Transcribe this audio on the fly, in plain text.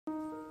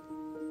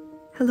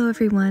Hello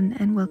everyone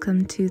and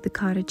welcome to the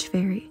Cottage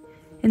Fairy.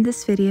 In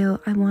this video,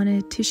 I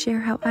wanted to share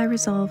how I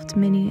resolved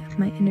many of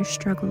my inner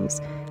struggles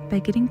by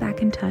getting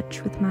back in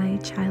touch with my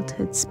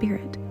childhood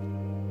spirit.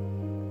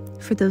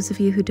 For those of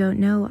you who don't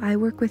know, I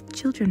work with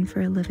children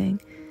for a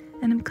living,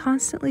 and I'm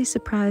constantly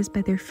surprised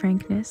by their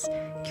frankness,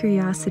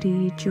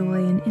 curiosity,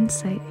 joy, and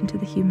insight into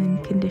the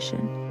human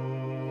condition.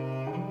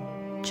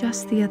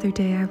 Just the other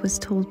day, I was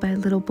told by a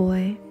little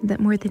boy that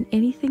more than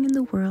anything in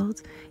the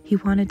world, he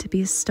wanted to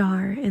be a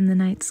star in the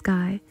night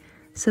sky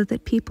so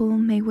that people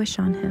may wish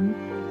on him.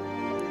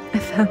 I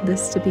found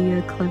this to be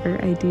a clever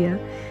idea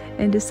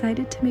and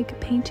decided to make a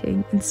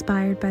painting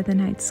inspired by the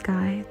night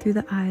sky through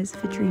the eyes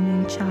of a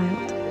dreaming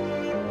child.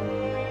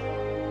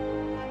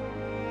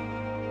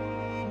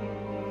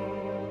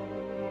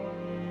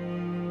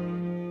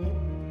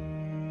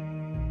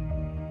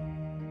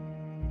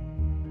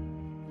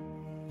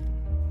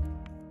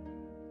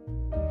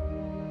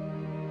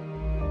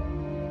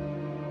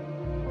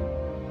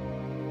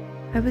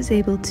 I was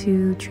able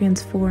to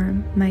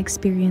transform my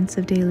experience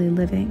of daily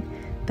living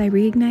by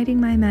reigniting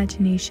my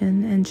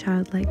imagination and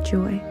childlike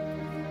joy.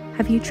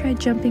 Have you tried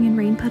jumping in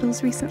rain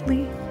puddles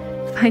recently?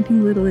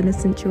 Finding little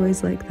innocent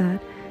joys like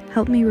that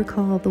helped me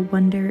recall the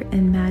wonder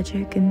and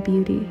magic and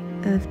beauty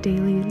of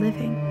daily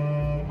living.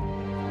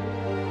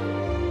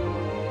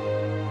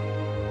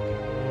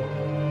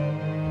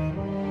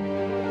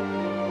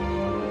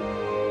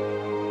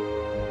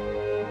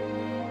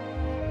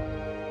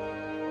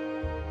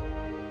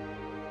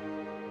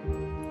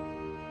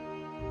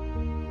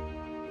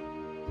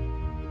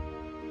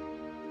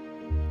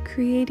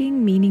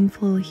 Creating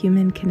meaningful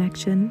human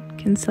connection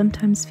can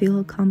sometimes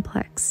feel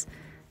complex,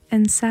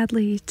 and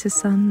sadly, to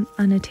some,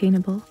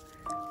 unattainable.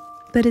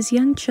 But as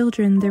young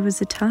children, there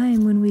was a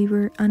time when we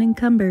were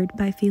unencumbered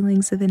by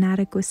feelings of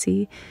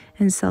inadequacy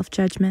and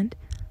self-judgment.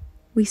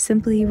 We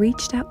simply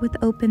reached out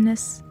with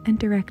openness and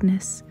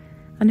directness,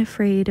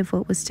 unafraid of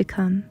what was to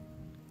come.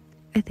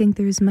 I think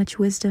there is much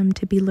wisdom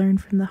to be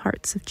learned from the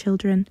hearts of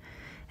children,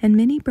 and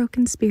many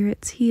broken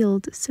spirits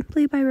healed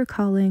simply by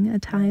recalling a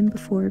time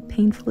before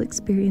painful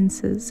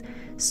experiences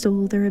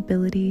stole their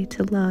ability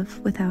to love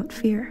without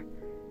fear.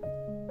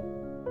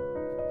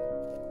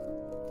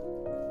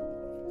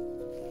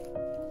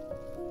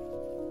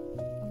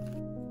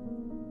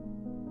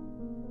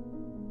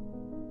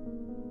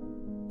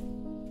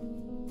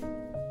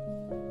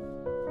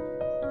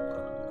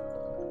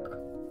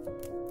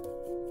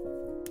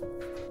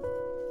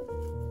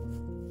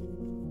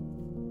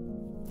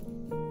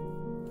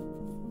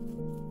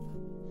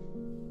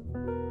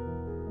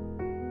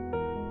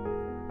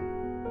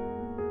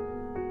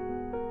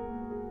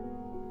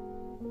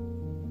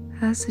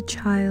 As a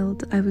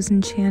child, I was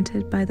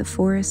enchanted by the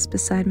forest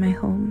beside my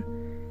home,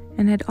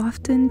 and I'd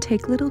often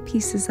take little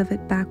pieces of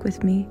it back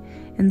with me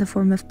in the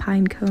form of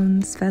pine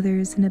cones,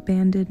 feathers, and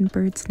abandoned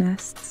birds'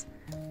 nests.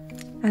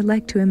 I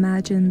like to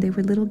imagine they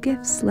were little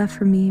gifts left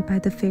for me by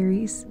the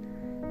fairies.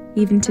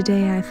 Even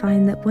today, I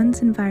find that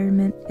one's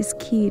environment is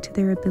key to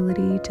their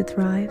ability to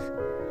thrive.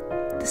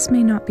 This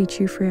may not be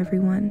true for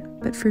everyone,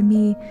 but for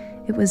me,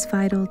 it was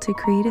vital to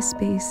create a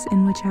space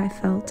in which I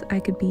felt I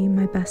could be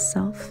my best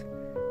self.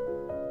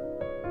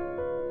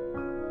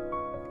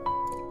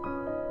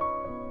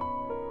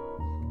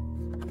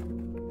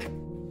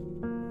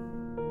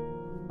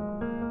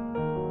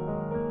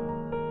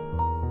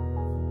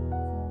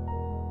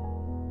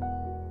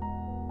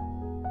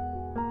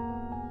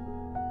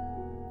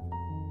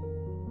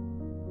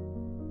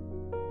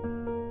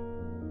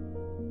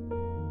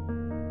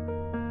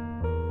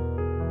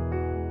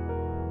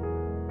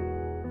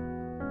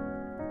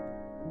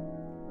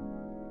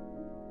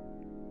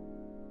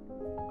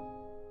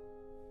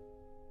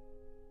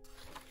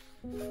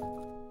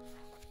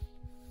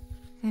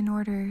 In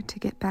order to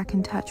get back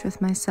in touch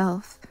with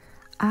myself,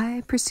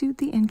 I pursued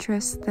the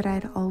interests that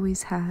I'd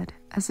always had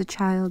as a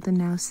child and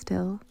now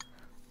still.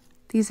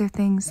 These are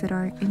things that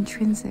are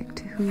intrinsic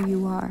to who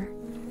you are.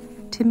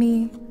 To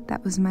me,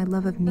 that was my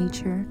love of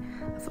nature,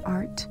 of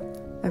art,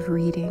 of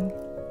reading.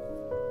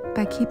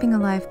 By keeping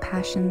alive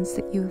passions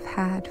that you have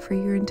had for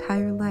your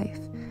entire life,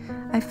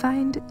 I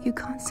find you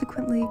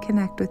consequently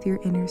connect with your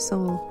inner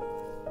soul.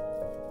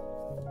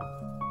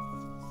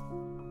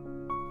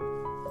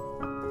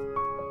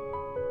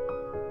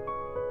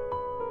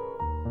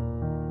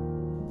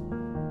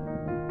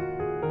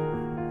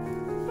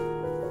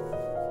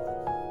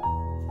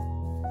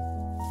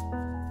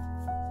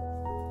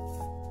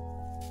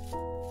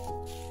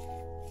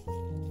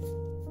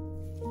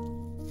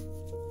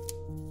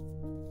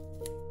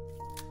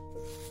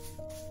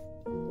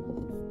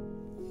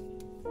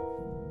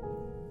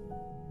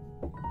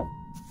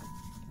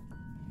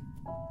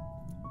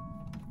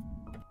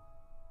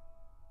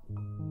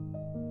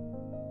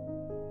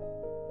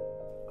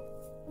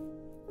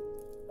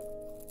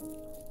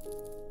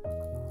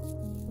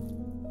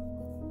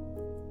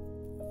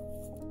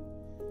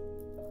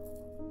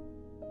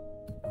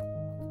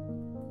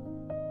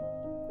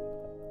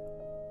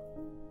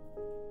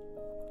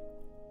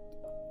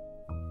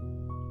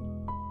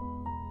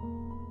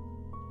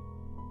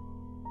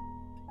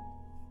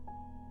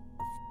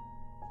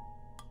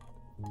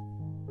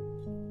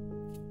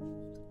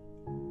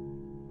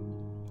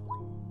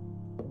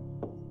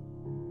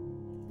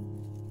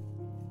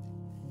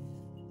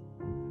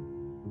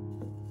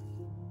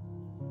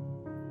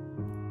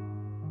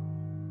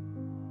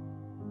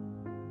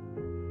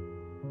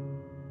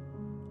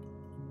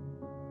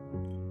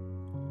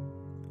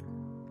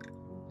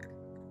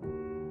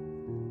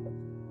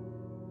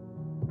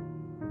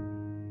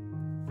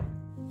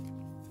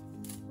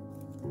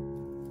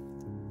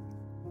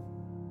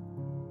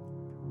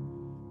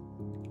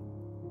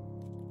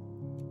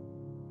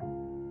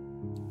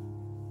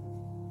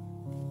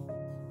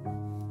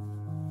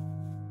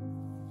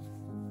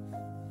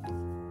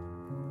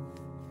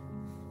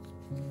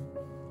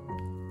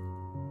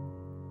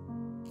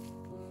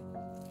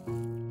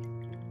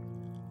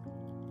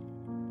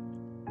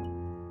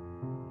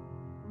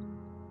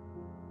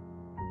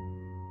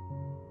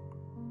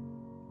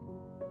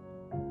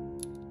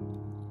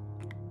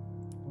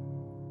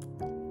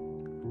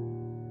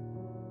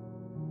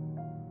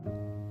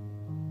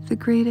 The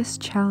greatest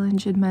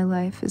challenge in my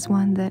life is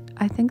one that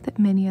I think that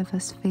many of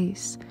us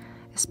face,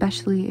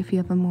 especially if you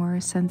have a more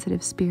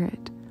sensitive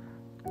spirit.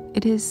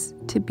 It is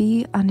to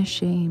be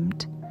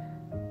unashamed.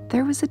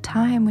 There was a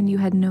time when you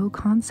had no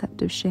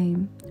concept of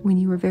shame, when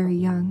you were very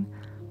young.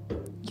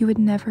 You had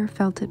never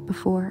felt it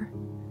before.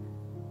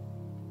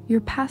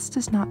 Your past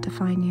does not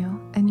define you,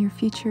 and your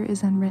future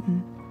is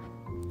unwritten.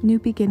 New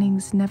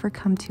beginnings never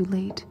come too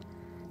late,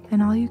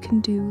 and all you can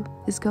do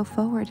is go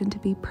forward and to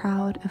be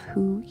proud of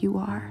who you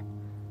are.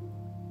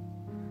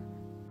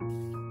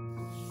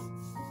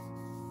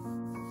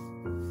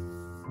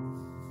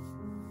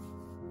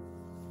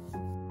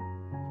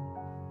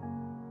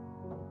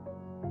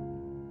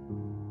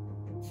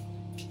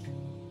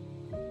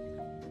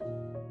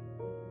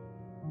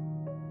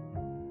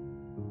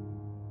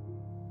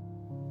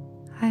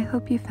 I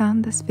hope you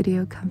found this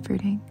video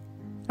comforting.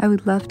 I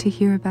would love to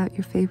hear about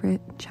your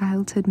favorite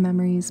childhood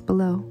memories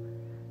below.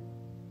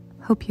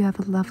 Hope you have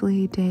a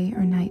lovely day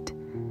or night,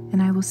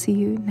 and I will see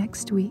you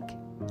next week.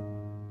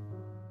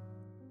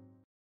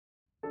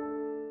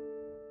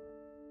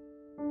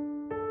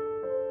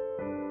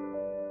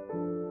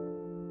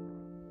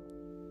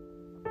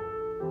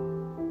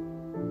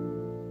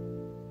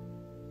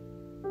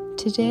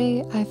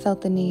 Today, I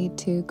felt the need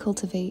to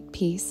cultivate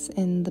peace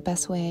in the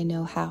best way I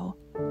know how,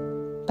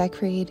 by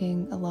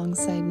creating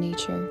alongside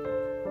nature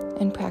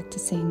and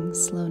practicing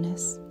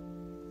slowness.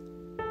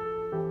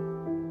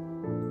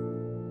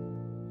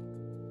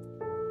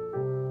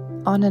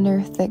 On an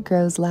earth that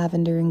grows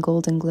lavender and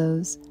golden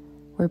glows,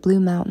 where blue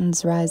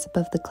mountains rise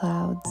above the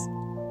clouds,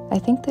 I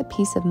think that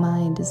peace of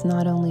mind is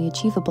not only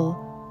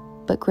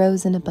achievable, but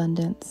grows in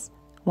abundance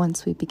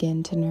once we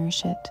begin to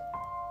nourish it.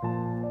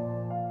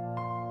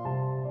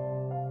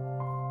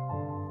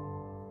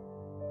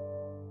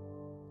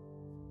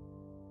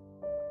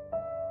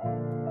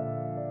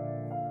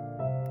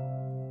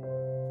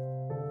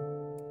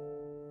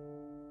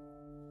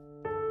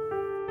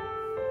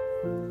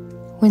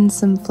 When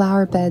some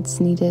flower beds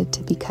needed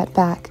to be cut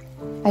back,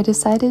 I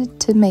decided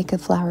to make a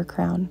flower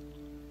crown.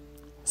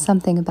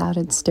 Something about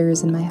it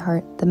stirs in my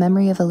heart the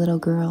memory of a little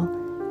girl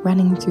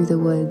running through the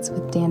woods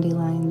with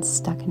dandelions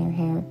stuck in her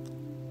hair.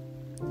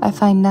 I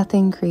find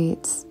nothing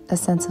creates a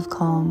sense of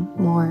calm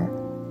more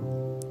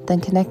than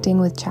connecting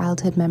with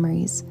childhood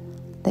memories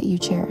that you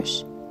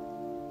cherish,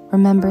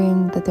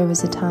 remembering that there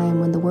was a time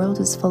when the world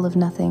was full of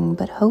nothing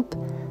but hope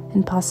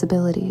and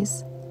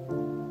possibilities,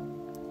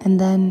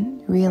 and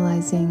then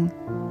realizing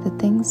that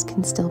things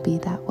can still be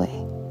that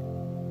way.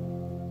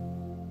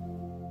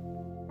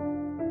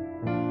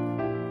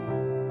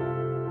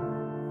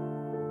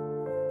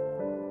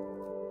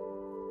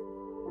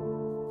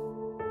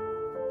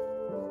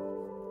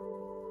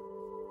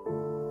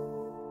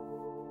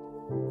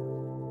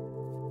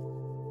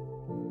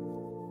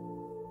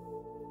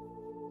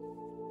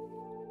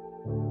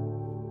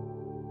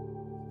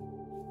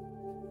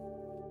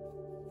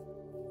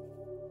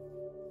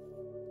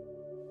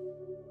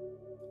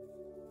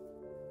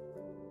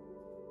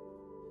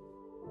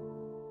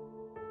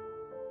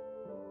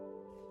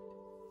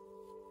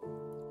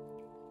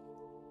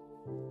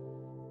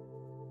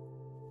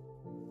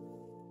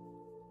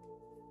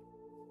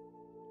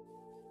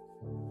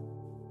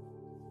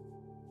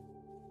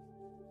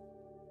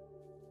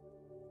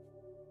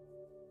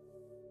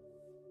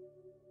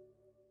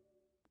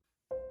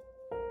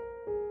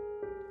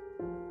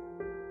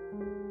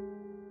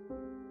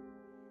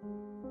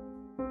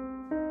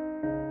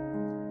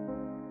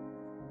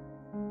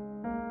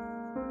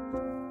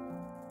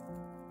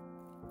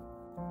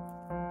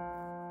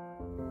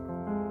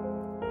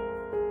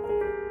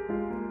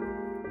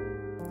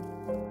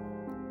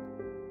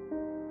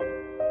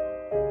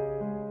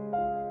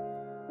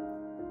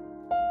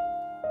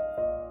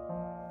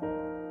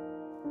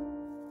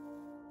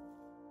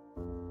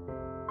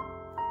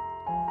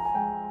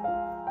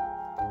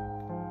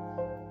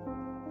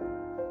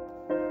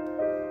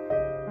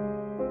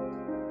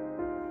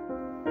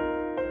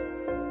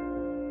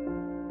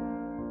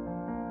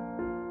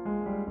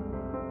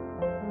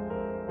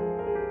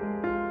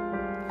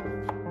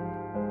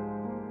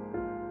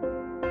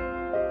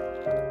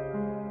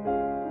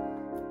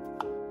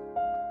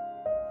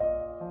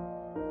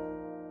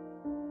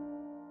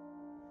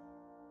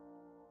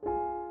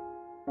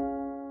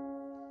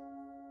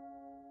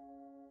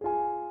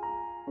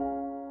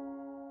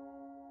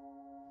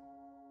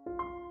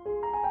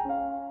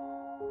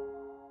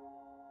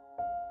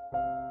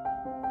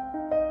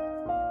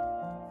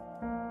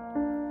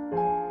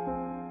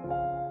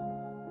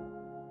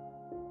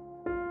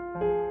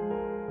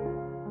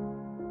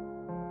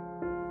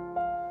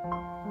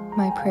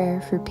 My prayer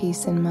for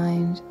peace in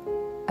mind,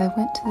 I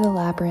went to the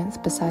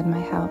labyrinth beside my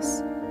house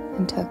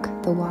and took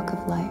the walk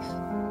of life.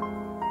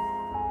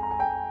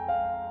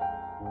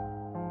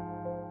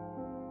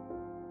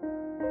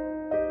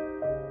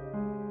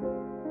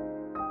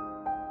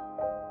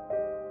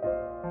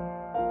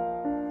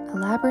 A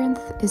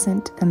labyrinth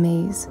isn't a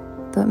maze,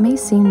 though it may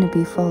seem to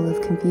be full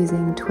of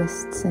confusing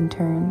twists and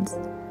turns.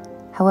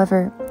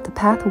 However, the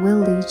path will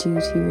lead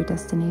you to your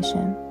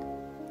destination.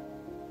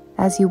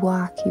 As you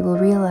walk, you will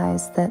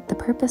realize that the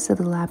purpose of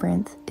the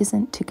labyrinth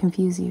isn't to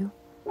confuse you,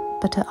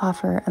 but to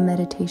offer a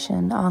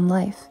meditation on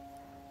life,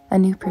 a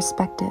new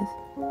perspective,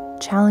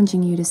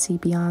 challenging you to see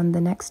beyond the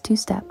next 2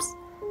 steps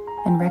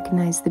and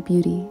recognize the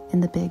beauty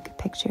in the big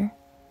picture.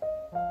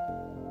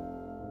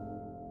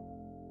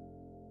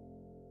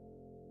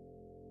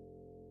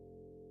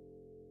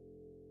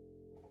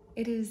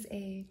 It is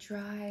a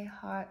dry,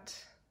 hot,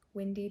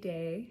 windy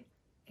day,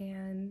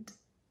 and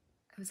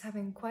I was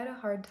having quite a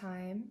hard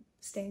time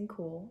staying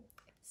cool,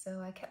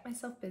 so I kept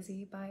myself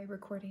busy by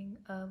recording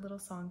a little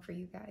song for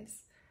you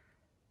guys.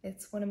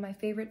 It's one of my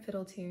favorite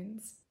fiddle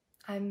tunes.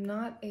 I'm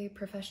not a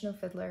professional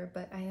fiddler,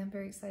 but I am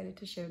very excited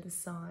to share this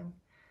song.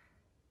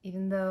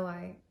 Even though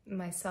I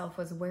myself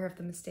was aware of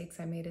the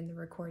mistakes I made in the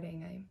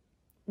recording,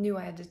 I knew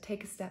I had to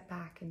take a step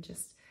back and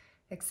just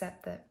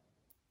accept that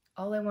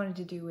all I wanted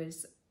to do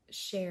was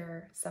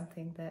share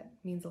something that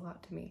means a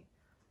lot to me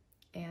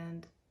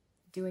and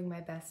doing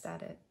my best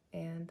at it.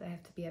 And I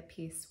have to be at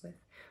peace with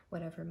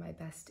whatever my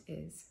best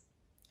is.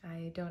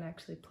 I don't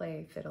actually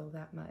play fiddle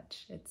that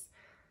much. It's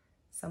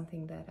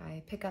something that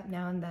I pick up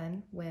now and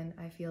then when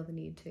I feel the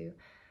need to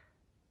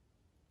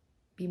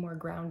be more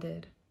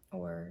grounded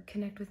or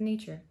connect with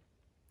nature,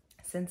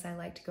 since I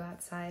like to go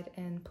outside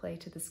and play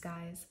to the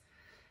skies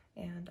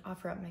and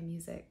offer up my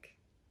music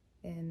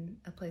in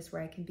a place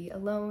where I can be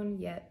alone,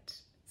 yet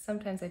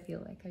sometimes I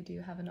feel like I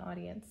do have an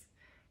audience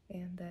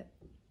and that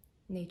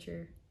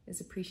nature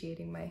is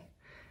appreciating my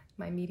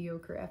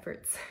mediocre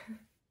efforts.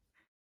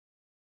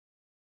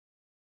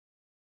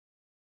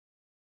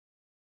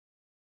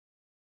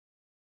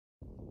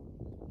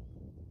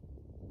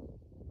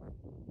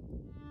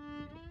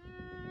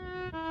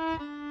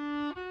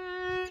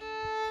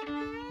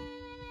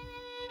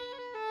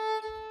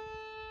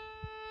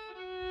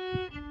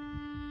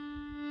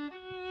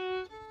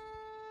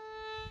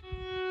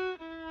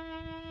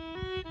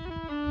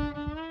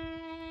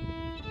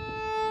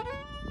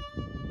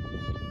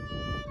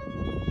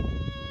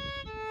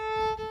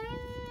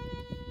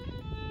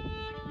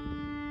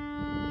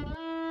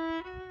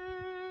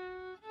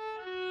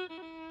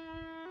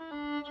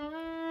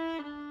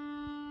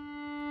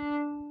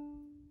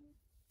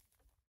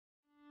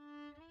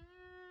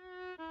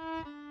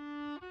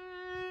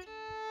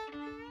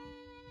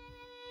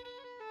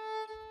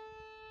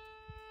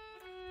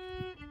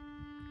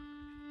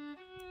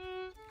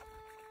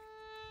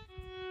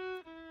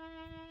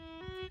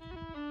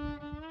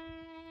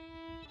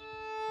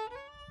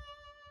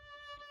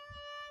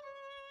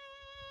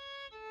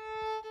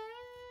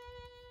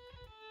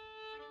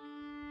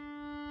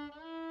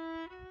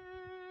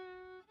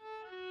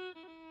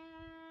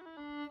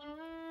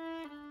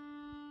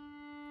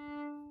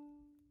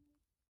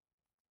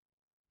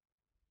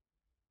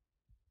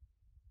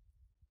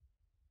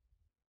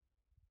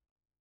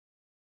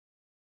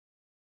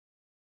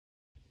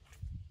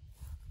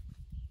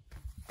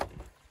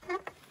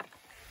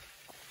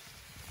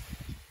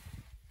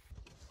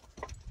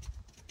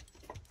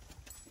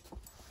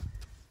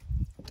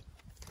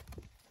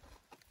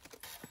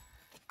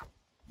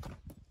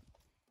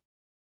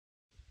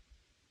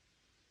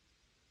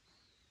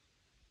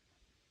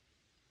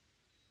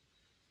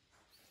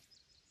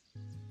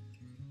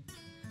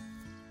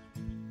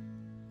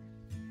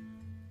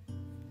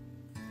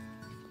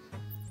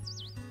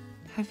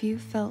 Have you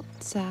felt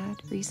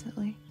sad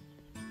recently?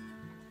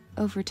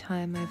 Over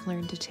time, I've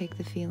learned to take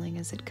the feeling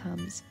as it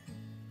comes,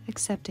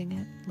 accepting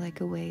it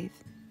like a wave,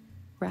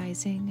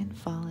 rising and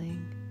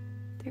falling.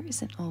 There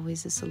isn't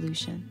always a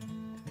solution.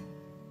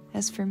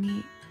 As for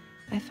me,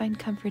 I find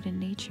comfort in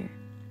nature,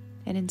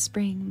 and in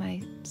spring,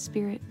 my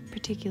spirit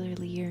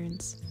particularly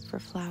yearns for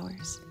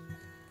flowers.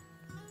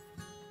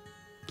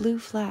 Blue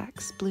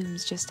flax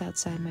blooms just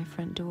outside my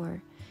front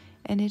door,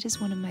 and it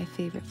is one of my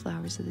favorite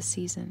flowers of the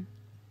season.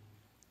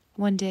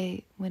 One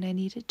day, when I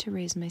needed to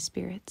raise my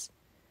spirits,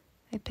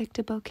 I picked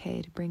a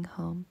bouquet to bring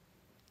home,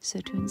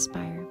 so to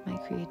inspire my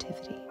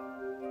creativity.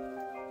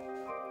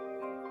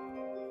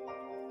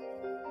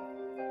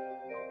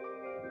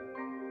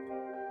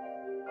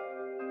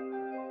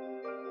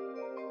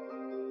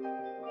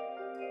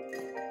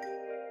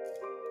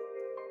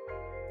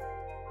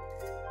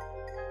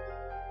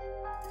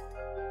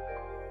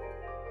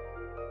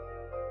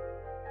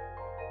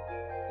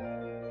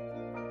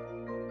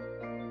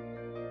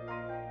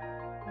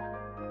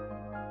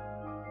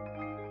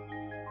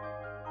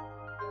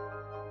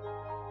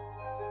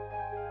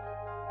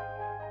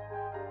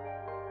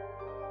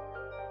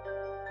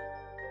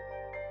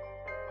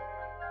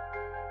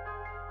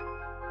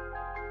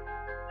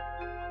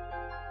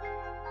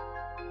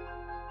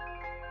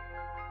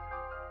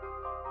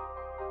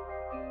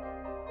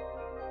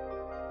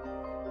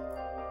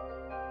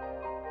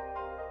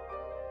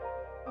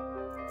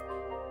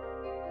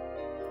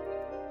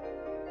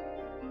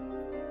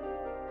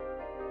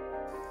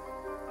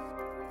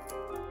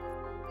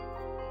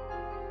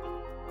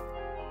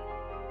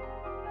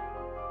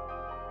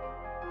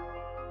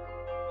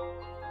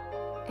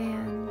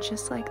 And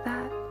just like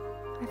that,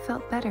 I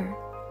felt better,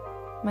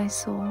 my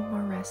soul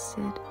more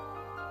rested,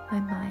 my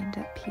mind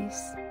at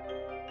peace.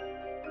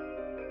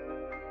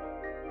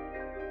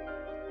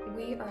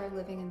 We are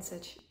living in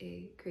such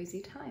a crazy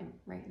time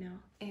right now,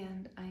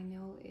 and I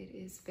know it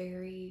is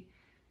very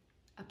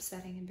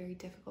upsetting and very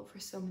difficult for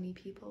so many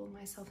people,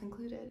 myself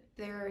included.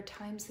 There are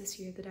times this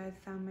year that I've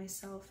found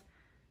myself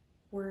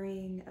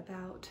worrying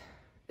about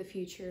the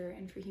future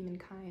and for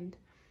humankind,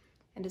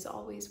 and as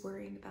always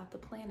worrying about the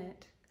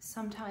planet.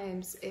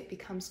 Sometimes it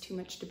becomes too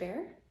much to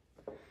bear,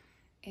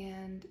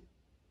 and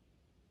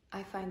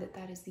I find that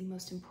that is the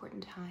most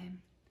important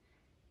time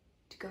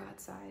to go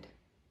outside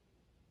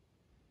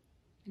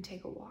and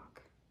take a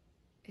walk.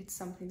 It's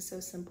something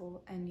so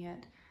simple, and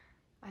yet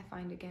I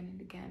find again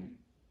and again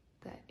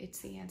that it's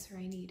the answer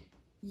I need.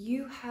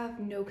 You have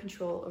no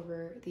control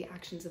over the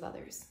actions of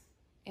others,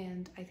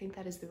 and I think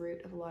that is the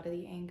root of a lot of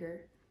the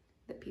anger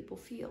that people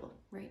feel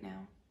right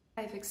now.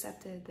 I've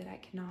accepted that I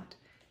cannot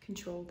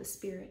control the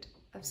spirit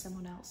of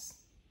someone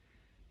else.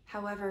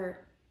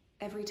 However,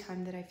 every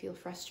time that I feel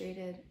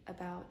frustrated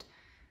about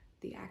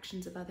the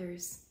actions of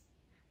others,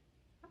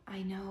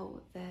 I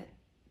know that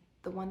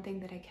the one thing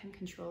that I can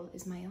control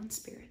is my own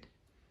spirit,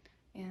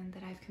 and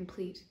that I have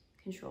complete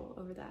control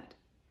over that.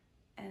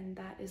 And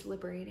that is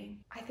liberating.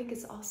 I think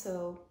it's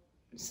also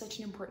such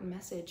an important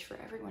message for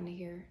everyone to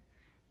hear,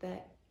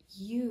 that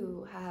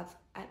you have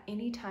at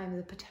any time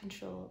the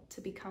potential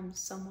to become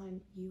someone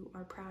you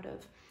are proud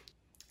of,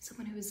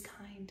 someone who is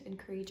kind and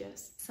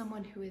courageous,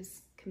 someone who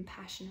is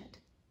compassionate.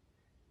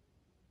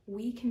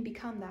 We can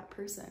become that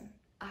person.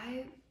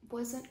 I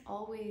wasn't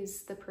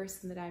always the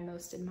person that I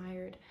most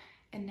admired,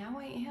 and now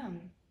I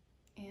am,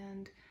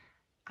 and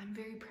I'm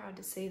very proud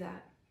to say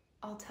that.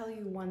 I'll tell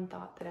you one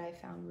thought that I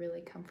found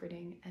really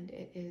comforting, and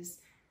it is,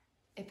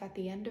 if at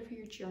the end of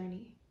your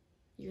journey,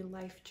 your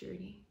life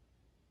journey,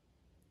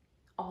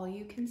 all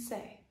you can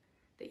say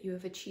that you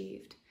have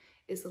achieved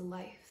is a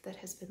life that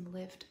has been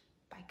lived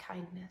by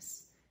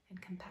kindness and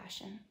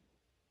compassion,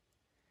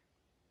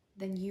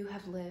 then you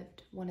have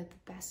lived one of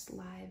the best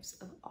lives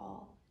of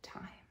all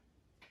time.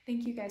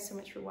 Thank you guys so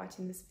much for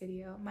watching this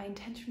video. My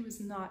intention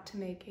was not to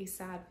make a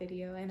sad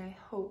video, and I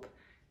hope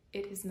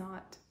it is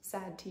not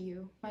sad to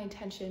you. My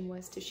intention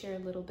was to share a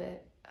little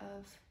bit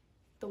of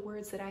the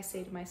words that I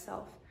say to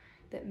myself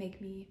that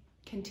make me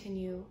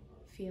continue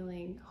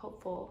feeling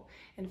hopeful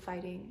and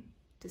fighting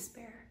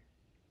despair.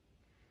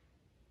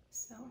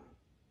 So,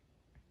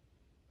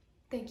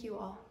 thank you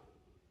all.